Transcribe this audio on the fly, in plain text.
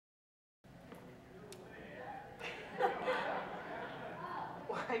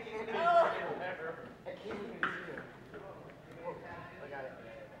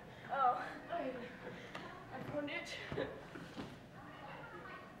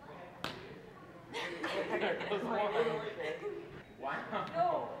There goes one. Wow.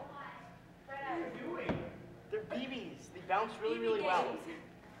 No. What are you doing? They're BBs. They bounce really, really well.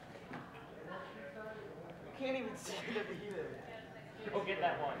 You can't even see them either. Go get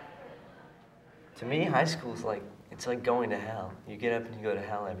that one. To me, high school's like, it's like going to hell. You get up and you go to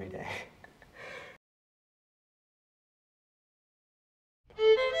hell every day.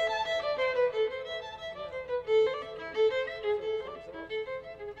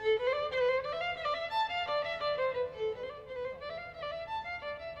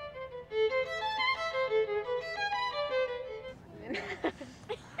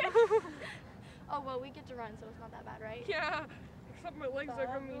 Oh, well, we get to run, so it's not that bad, right? Yeah. Except my legs are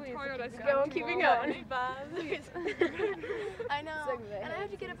going to be tired. Keep going. I know. And I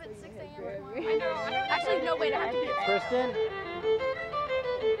have to get up at 6 a.m. tomorrow. I know. Actually, no, wait, I have to get Kristen?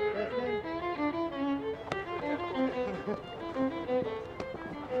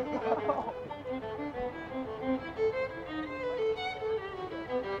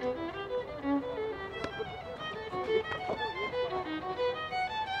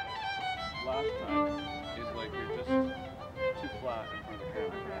 Last time is like you're just too flat in front of the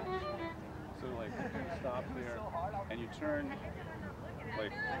camera. So like you stop there and you turn,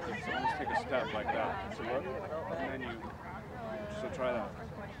 like you almost take a step like that. So look, and then you, so try that.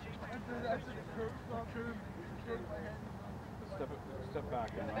 Step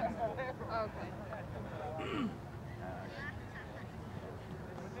back and run. Okay.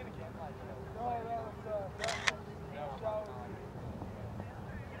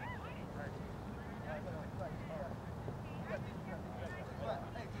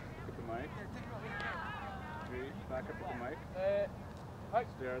 With the mic. Back up with the mic.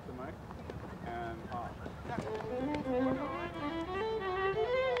 Stare at the mic. And off.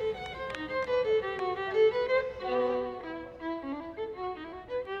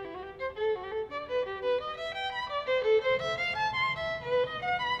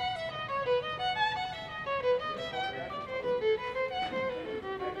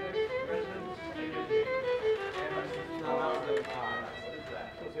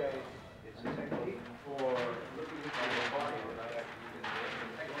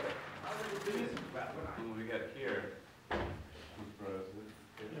 When we get here, then we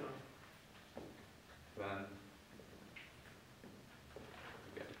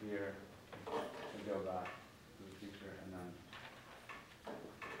get here, and go back to the future, and then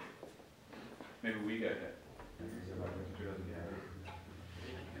maybe we get hit. Then he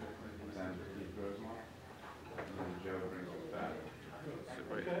throws one, and then Joe brings us back. Sit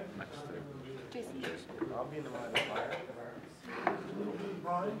right next to Jason. I'll be in the line of fire.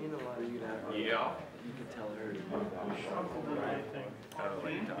 I'll be in the line. Yeah. You can tell her.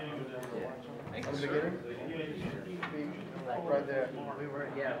 From the beginning? Right there. We were.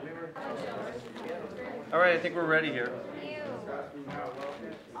 All right, I think we're ready here.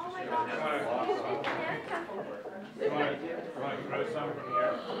 Oh my God. You want to throw some from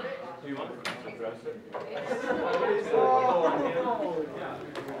here? Do you want to dress it?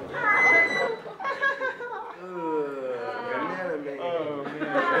 Banana man. Oh,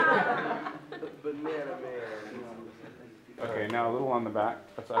 man. Banana man. Okay, now a little on the back.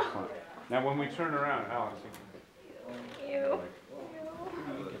 That's excellent. Now when we turn around, Alex. Ew.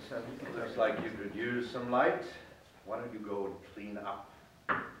 Looks like you could use some light. Why don't you go and clean up?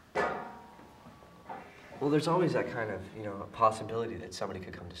 Well, there's always that kind of, possibility that somebody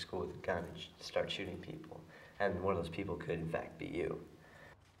could come to school with a gun and start shooting people. And one of those people could, in fact, be you.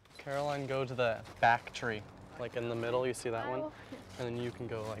 Caroline, go to the back tree. Like in the middle, you see that one? And then you can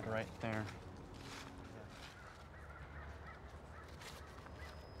go like right there.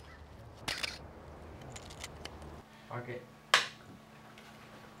 Okay.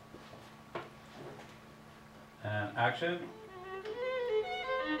 And action.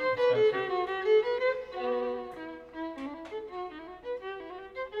 Spencer.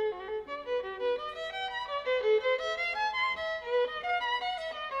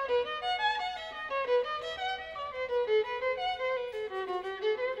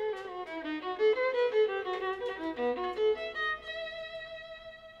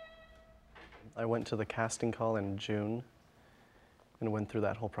 I went to the casting call in June and went through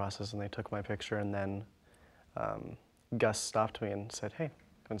that whole process, and they took my picture, and then Gus stopped me and said, hey.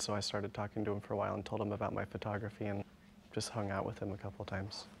 And so I started talking to him for a while and told him about my photography and just hung out with him a couple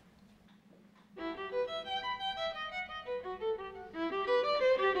times.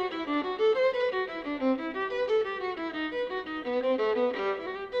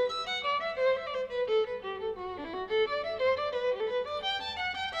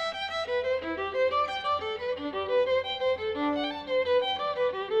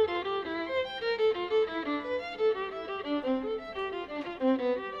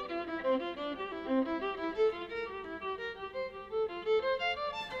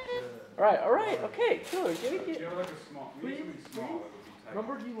 All right, okay, killer, give Do it. you have like a small, maybe something small that would be tight.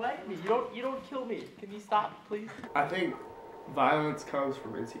 Remember, you like me. You don't kill me. Can you stop, please? I think violence comes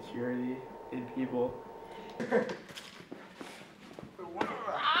from insecurity in people.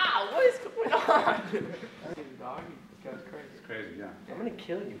 Ah, what is going on? Dog, this guy's crazy. It's crazy, yeah. I'm gonna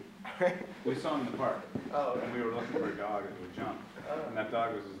kill you. We saw him in the park. Oh. And we were looking for a dog that would jump. And that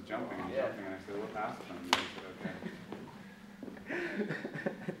dog was just jumping and jumping, and I said, we'll pass him. And he said, okay.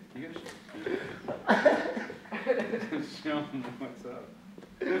 You gotta show him what's up.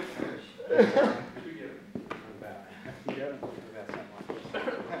 You get him. You get him.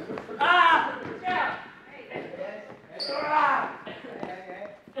 Ah! Yeah!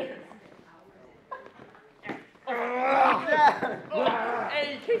 Hey,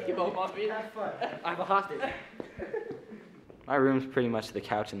 you can't give up on me. Have fun. I have a hostage. My room's pretty much the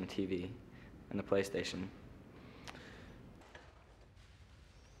couch and the TV and the PlayStation.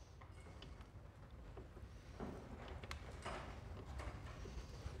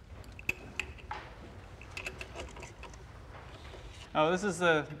 Oh, this is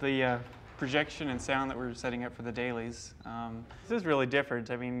the projection and sound that we're setting up for the dailies. This is really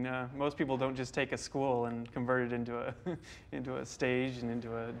different. I mean, most people don't just take a school and convert it into a into a stage and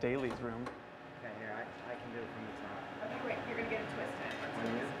into a dailies room. Okay, here, I can do it from the top. Okay, wait, you're gonna get it twisted.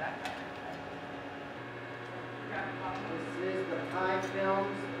 This is the High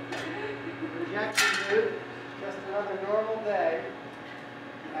Films projection booth. Just another normal day.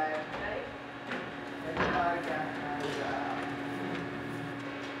 And everybody got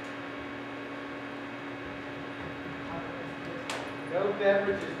no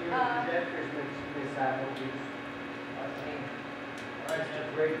beverages near the projectors, Miss Applebee's. All right, so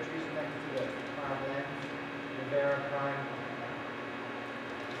great trees next to the prime lens, the Vera prime.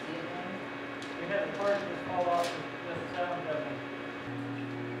 See it, man? We had the partials fall off with the sound of it.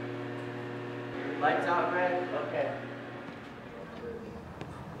 Lights out, Greg? Okay.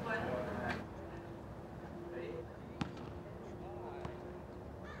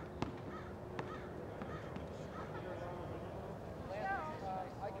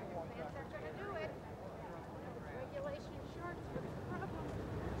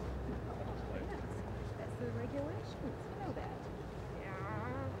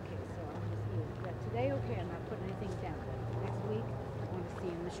 Today, okay, I'm not putting anything down. Next week, I want to see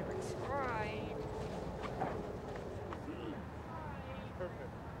you in the shorts. All right.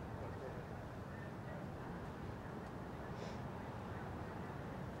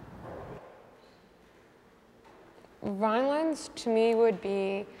 Violence to me would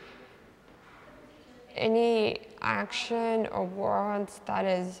be any action or words that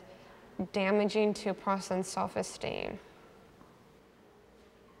is damaging to a person's self-esteem.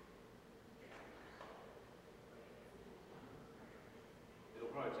 It'll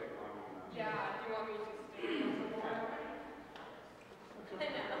probably take longer than that. Yeah, do you want me to stay on the board? I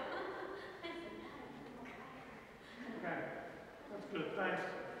know. Okay, that's good, thanks.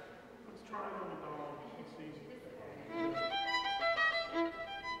 Let's try it on the dog, it's easy.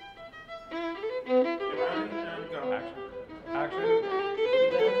 Get ready and go. Action.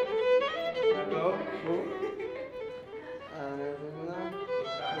 Go, move. And everything now.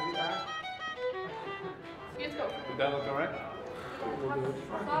 Maybe back. Let's go. Did that look all right?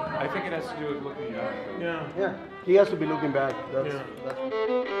 I think it has to do with looking back. Yeah. Yeah, he has to be looking back. That's, Yeah. that's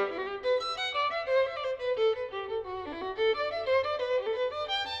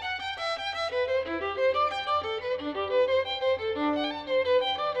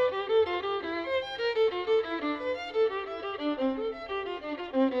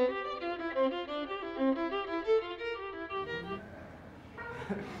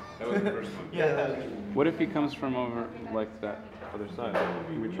That was the first one. Yeah. What if he comes from over like that other side?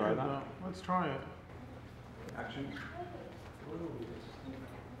 Can we try that? Let's try it. Action.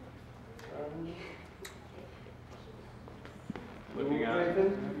 Looking at it.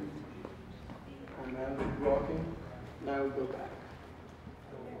 And now we're walking. Now we go back.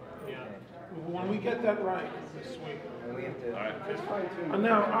 Yeah. When we get that right, this week. All right. And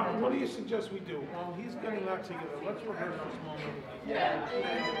now, what do you suggest we do? While he's getting that together, let's rehearse this moment. Yeah.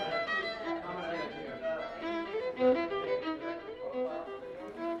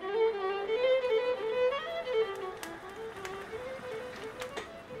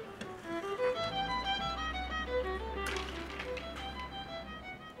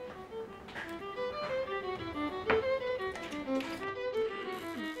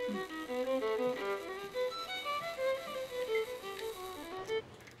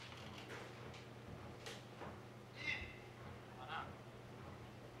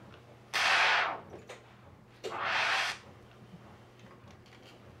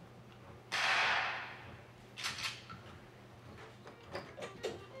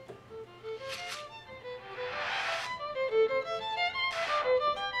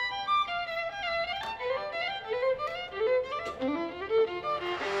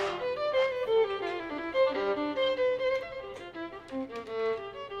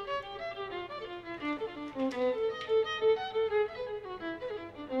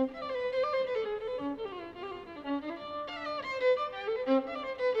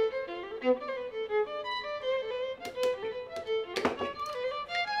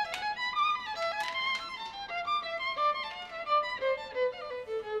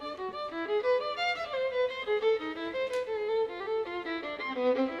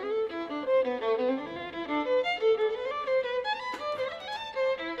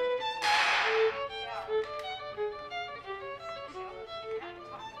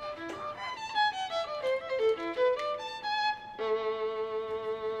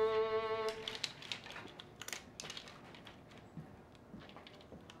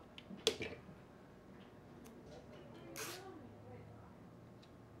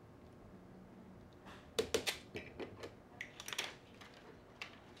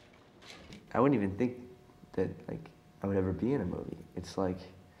 I wouldn't even think that like I would ever be in a movie. It's like,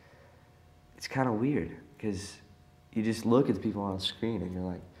 it's kind of weird because you just look at the people on the screen and you're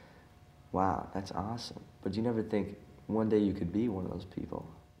like, wow, that's awesome. But you never think one day you could be one of those people.